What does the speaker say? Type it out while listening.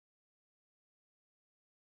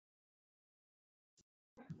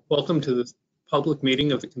Welcome to this public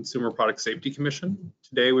meeting of the Consumer Product Safety Commission.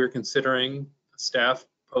 Today we are considering a staff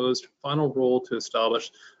proposed final rule to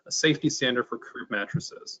establish a safety standard for crib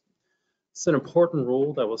mattresses. It's an important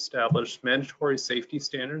rule that will establish mandatory safety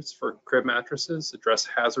standards for crib mattresses, address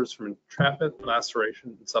hazards from entrapment,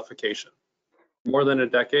 laceration, and suffocation. More than a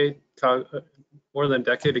decade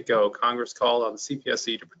ago, Congress called on the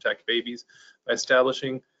CPSC to protect babies by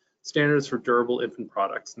establishing standards for durable infant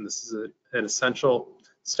products, and this is an essential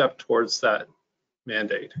step towards that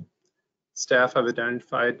mandate. Staff have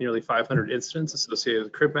identified nearly 500 incidents associated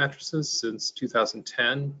with crib mattresses since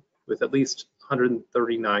 2010, with at least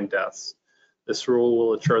 139 deaths. This rule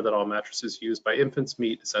will ensure that all mattresses used by infants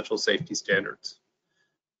meet essential safety standards.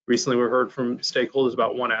 Recently, we heard from stakeholders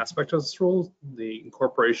about one aspect of this rule, the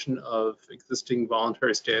incorporation of existing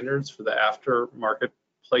voluntary standards for the aftermarket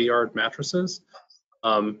play yard mattresses.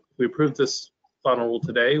 If we approve this final rule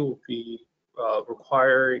today, we'll be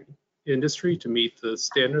requiring industry to meet the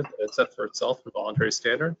standard that it set for itself, the voluntary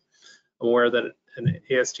standard. I'm aware that an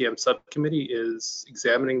ASTM subcommittee is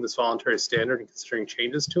examining this voluntary standard and considering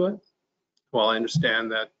changes to it. While I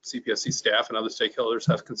understand that CPSC staff and other stakeholders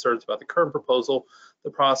have concerns about the current proposal,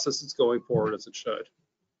 the process is going forward as it should.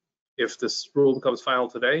 If this rule becomes final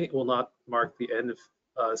today, it will not mark the end of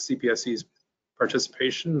CPSC's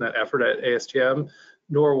participation in that effort at ASTM,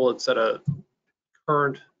 nor will it set a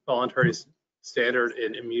current voluntary standard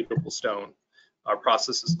in immutable stone. Our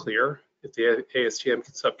process is clear. If the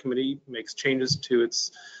ASTM subcommittee makes changes to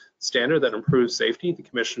its standard that improves safety, the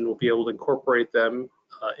Commission will be able to incorporate them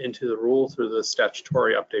into the rule through the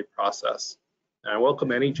statutory update process. And I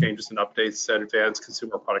welcome any changes and updates that advance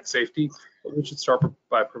consumer product safety, but we should start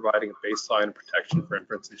by providing a baseline of protection for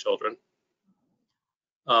infants and children.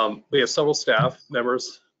 We have several staff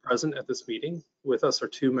members present at this meeting. With us are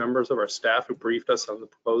two members of our staff who briefed us on the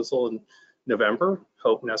proposal in November,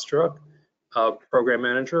 Hope Nesteruk, Program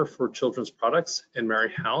Manager for Children's Products, and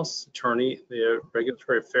Mary House, Attorney, the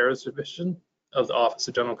Regulatory Affairs Division of the Office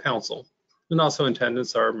of General Counsel. And also in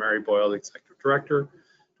attendance are Mary Boyle, the Executive Director,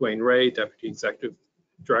 Dwayne Ray, Deputy Executive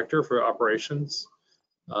Director for Operations,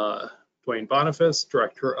 Dwayne Boniface,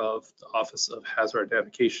 Director of the Office of Hazard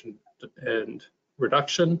Identification and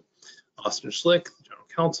Reduction, Austin Schlick, the General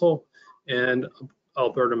Counsel, and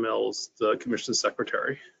Alberta Mills, the Commission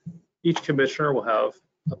Secretary. Each commissioner will have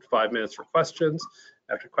up to 5 minutes for questions.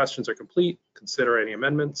 After questions are complete, consider any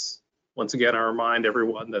amendments. Once again, I remind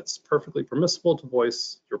everyone that's perfectly permissible to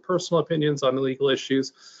voice your personal opinions on the legal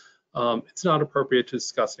issues. It's not appropriate to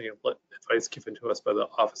discuss any advice given to us by the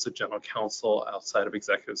Office of General Counsel outside of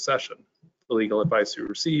executive session. The legal advice we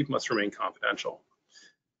receive must remain confidential.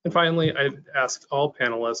 And finally, I've asked all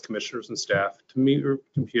panelists, commissioners, and staff to mute your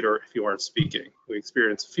computer if you aren't speaking. We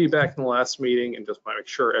experienced feedback in the last meeting and just want to make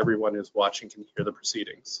sure everyone who's watching can hear the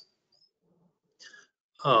proceedings.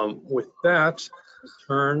 With that,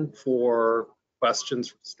 turn for questions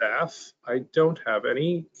from staff. I don't have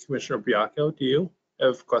any. Commissioner Biacco, do you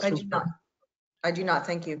have questions? I do not. I do not,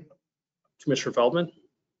 thank you. Commissioner Feldman?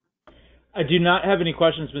 I do not have any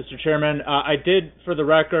questions, Mr. Chairman. I did, for the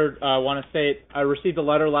record, want to state I received a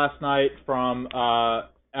letter last night from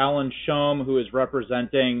Alan Shom, who is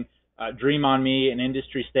representing Dream on Me, an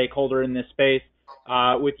industry stakeholder in this space.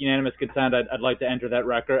 With unanimous consent, I'd like to enter that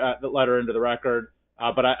letter into the record,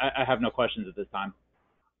 but I have no questions at this time.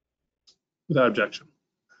 Without objection.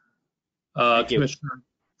 Commissioner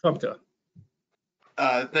Trumka.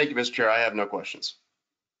 Thank you, Mr. Chair. I have no questions.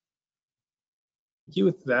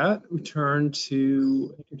 With that, we turn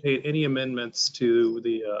to entertain any amendments to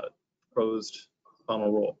the proposed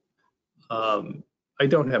final rule. I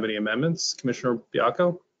don't have any amendments. Commissioner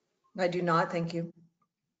Biacco? I do not, thank you.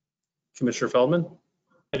 Commissioner Feldman?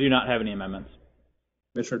 I do not have any amendments.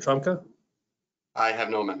 Commissioner Trumka? I have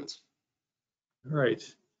no amendments. All right.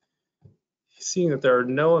 Seeing that there are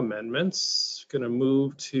no amendments, going to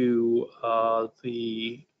move to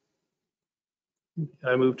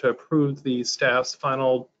I move to approve the staff's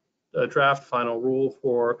final draft final rule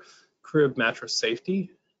for crib mattress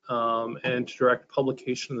safety and to direct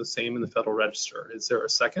publication of the same in the Federal Register. Is there a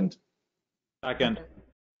second? Second.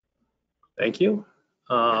 Thank you.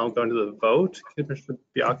 I'm going to the vote. Commissioner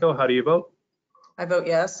Biacco, how do you vote? I vote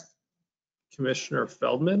yes. Commissioner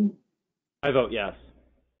Feldman? I vote yes.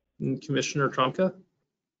 And Commissioner Trumka?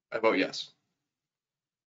 I vote yes.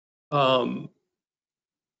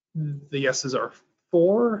 The yeses are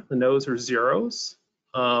 4, the noes are 0s.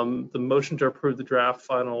 The motion to approve the draft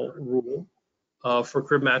final rule for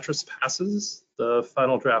crib mattress passes. The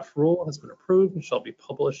final draft rule has been approved and shall be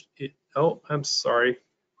published. Oh, I'm sorry.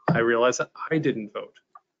 I realize that I didn't vote.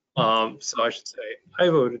 So I should say I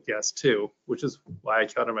voted yes too, which is why I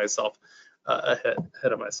counted myself ahead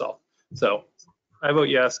of myself. So I vote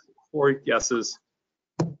yes, 4 yeses,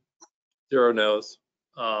 0 no's.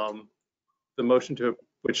 The motion to,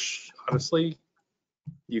 which honestly,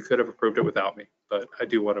 you could have approved it without me, but I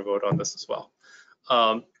do want to vote on this as well.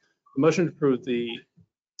 The motion to approve the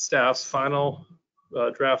staff's final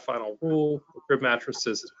draft final rule for crib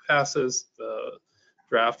mattresses passes. The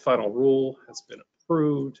draft final rule has been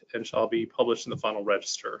approved and shall be published in the final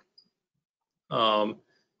register. Now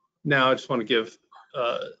I just want to give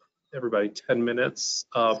everybody 10 minutes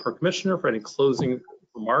per commissioner for any closing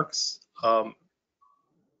remarks. I'll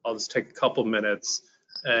just take a couple minutes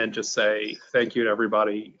and just say thank you to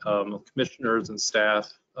everybody, commissioners and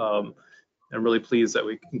staff. I'm really pleased that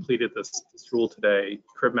we completed this rule today.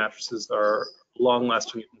 Crib mattresses are a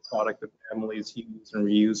long-lasting product that families use and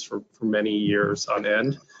reuse for many years on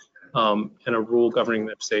end. And a rule governing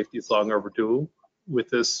their safety is long overdue. With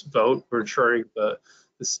this vote, we're ensuring the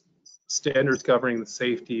standards governing the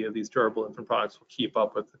safety of these durable infant products will keep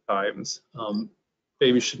up with the times.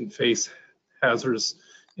 Babies shouldn't face hazards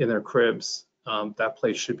in their cribs. That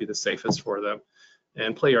place should be the safest for them.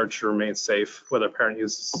 And play yard should remain safe, whether a parent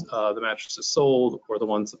uses the mattresses sold or the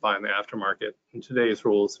ones that buy in the aftermarket. And today's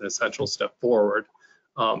rule is an essential step forward.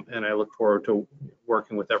 And I look forward to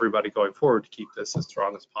working with everybody going forward to keep this as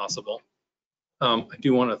strong as possible. I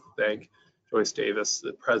do want to thank Joyce Davis,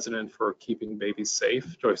 the president, for keeping babies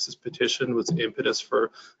safe. Joyce's petition was the impetus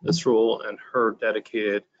for this rule, and her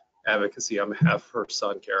dedicated advocacy on behalf of her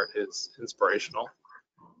son, Garrett, is inspirational.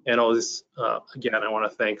 And always, again, I want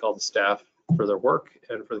to thank all the staff for their work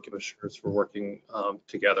and for the commissioners for working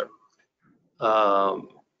together.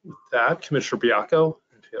 With that, Commissioner Biacco,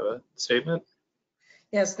 if you have a statement.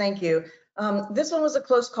 Yes, thank you. This one was a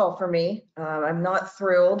close call for me. I'm not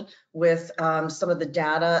thrilled with some of the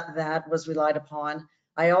data that was relied upon.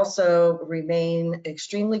 I also remain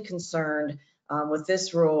extremely concerned with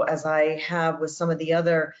this rule, as I have with some of the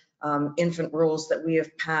other infant rules that we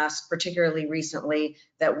have passed, particularly recently,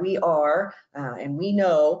 that we are, and we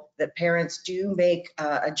know that parents do make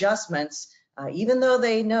adjustments, even though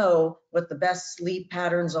they know what the best sleep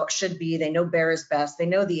patterns should be. They know Bear is best. They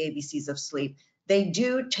know the ABCs of sleep. They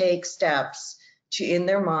do take steps in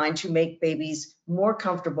their mind to make babies more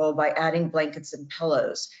comfortable by adding blankets and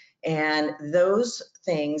pillows. And those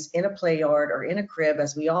things in a play yard or in a crib,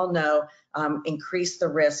 as we all know, increase the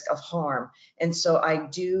risk of harm. And so I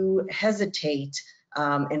do hesitate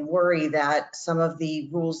and worry that some of the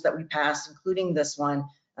rules that we passed, including this one,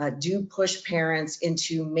 do push parents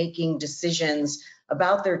into making decisions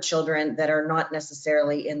about their children that are not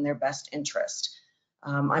necessarily in their best interest.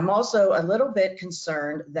 I'm also a little bit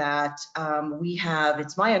concerned that we have,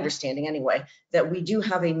 it's my understanding anyway, that we do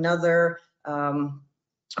have another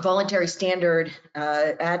voluntary standard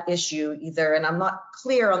at issue either, and I'm not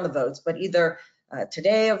clear on the votes, but either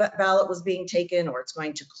today a ballot was being taken or it's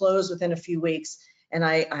going to close within a few weeks. And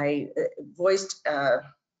I voiced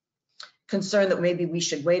concern that maybe we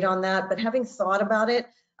should wait on that. But having thought about it,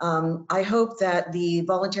 I hope that the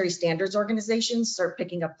voluntary standards organizations start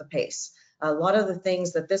picking up the pace. A lot of the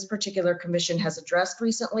things that this particular commission has addressed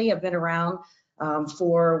recently have been around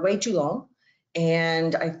for way too long.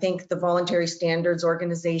 And I think the voluntary standards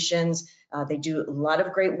organizations, they do a lot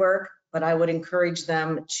of great work, but I would encourage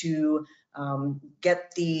them to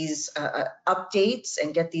get these updates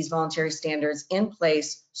and get these voluntary standards in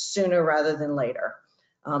place sooner rather than later.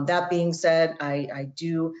 That being said, I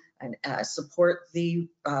do support the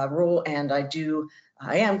rule, and I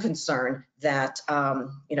am concerned that,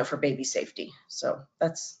 for baby safety. So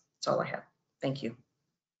that's all I have. Thank you.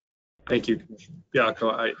 Thank you, Commissioner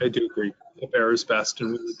Biacco. I do agree. Bear is best,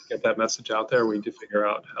 and we need to get that message out there. We need to figure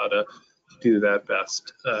out how to do that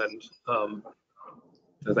best. And so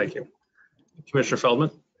thank you. Commissioner Feldman.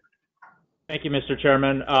 Thank you, Mr.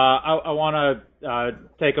 Chairman. I want to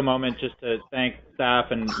take a moment just to thank staff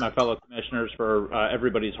and my fellow commissioners for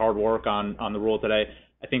everybody's hard work on the rule today.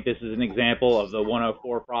 I think this is an example of the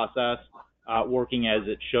 104 process working as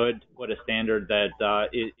it should, put a standard that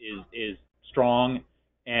is strong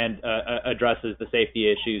and addresses the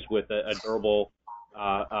safety issues with a durable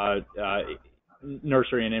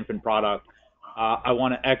nursery and infant product. I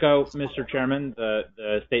want to echo, Mr. Chairman,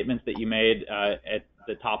 the statements that you made at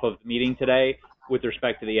the top of the meeting today with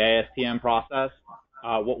respect to the ASTM process.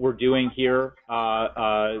 What we're doing here,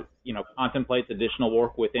 contemplates additional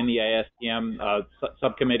work within the ASTM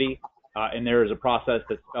subcommittee, and there is a process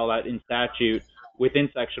that's spelled out in statute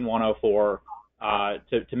within Section 104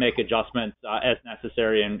 to make adjustments as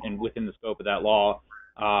necessary and within the scope of that law.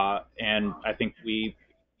 And I think we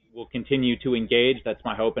will continue to engage. That's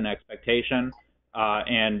my hope and expectation.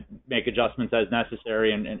 and make adjustments as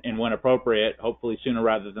necessary and when appropriate, hopefully sooner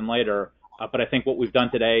rather than later. But I think what we've done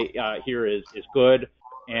today here is good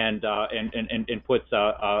and puts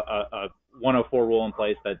a 104 rule in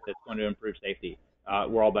place that's going to improve safety.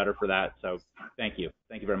 We're all better for that. So thank you.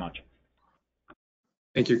 Thank you very much.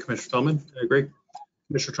 Thank you, Commissioner Spellman. I agree.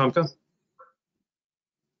 Commissioner Trumka?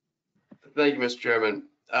 Thank you, Mr. Chairman.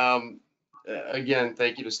 Again,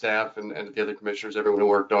 thank you to staff and the other commissioners, everyone who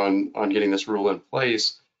worked on getting this rule in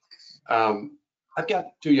place. I've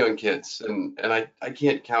got 2 young kids, and I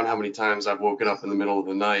can't count how many times I've woken up in the middle of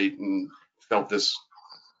the night and felt this,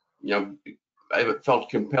 I felt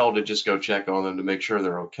compelled to just go check on them to make sure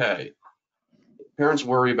they're okay. Parents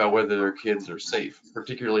worry about whether their kids are safe,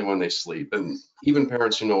 particularly when they sleep, and even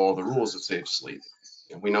parents who know all the rules of safe sleep.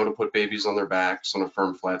 We know to put babies on their backs on a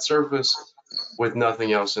firm, flat surface with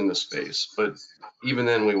nothing else in the space, but even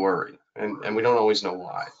then we worry, and we don't always know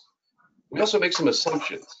why. We also make some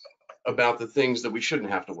assumptions about the things that we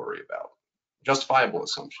shouldn't have to worry about, justifiable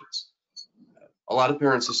assumptions. A lot of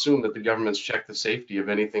parents assume that the government's checked the safety of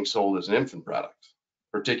anything sold as an infant product,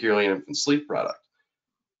 particularly an infant sleep product.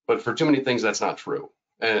 But for too many things, that's not true.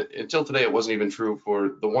 And until today, it wasn't even true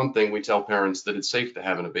for the one thing we tell parents that it's safe to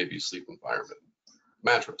have in a baby's sleep environment: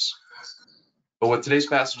 mattress. But with today's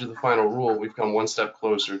passage of the final rule, we've come one step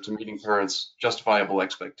closer to meeting parents' justifiable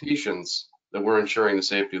expectations that we're ensuring the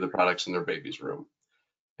safety of the products in their baby's room.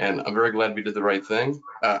 And I'm very glad we did the right thing.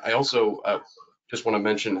 I also just want to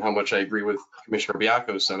mention how much I agree with Commissioner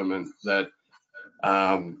Biacco's sentiment that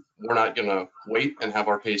we're not going to wait and have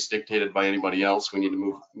our pace dictated by anybody else. We need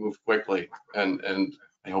to move quickly, and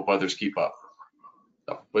I hope others keep up.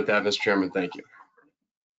 So with that, Mr. Chairman, thank you.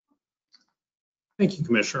 Thank you,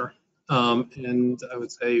 Commissioner. And I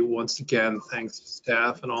would say once again, thanks to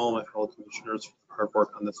staff and all my fellow commissioners for the hard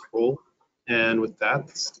work on this rule. And with that,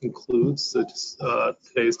 this concludes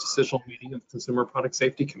today's decisional meeting of the Consumer Product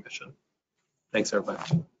Safety Commission. Thanks,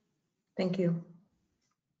 everybody. Thank you.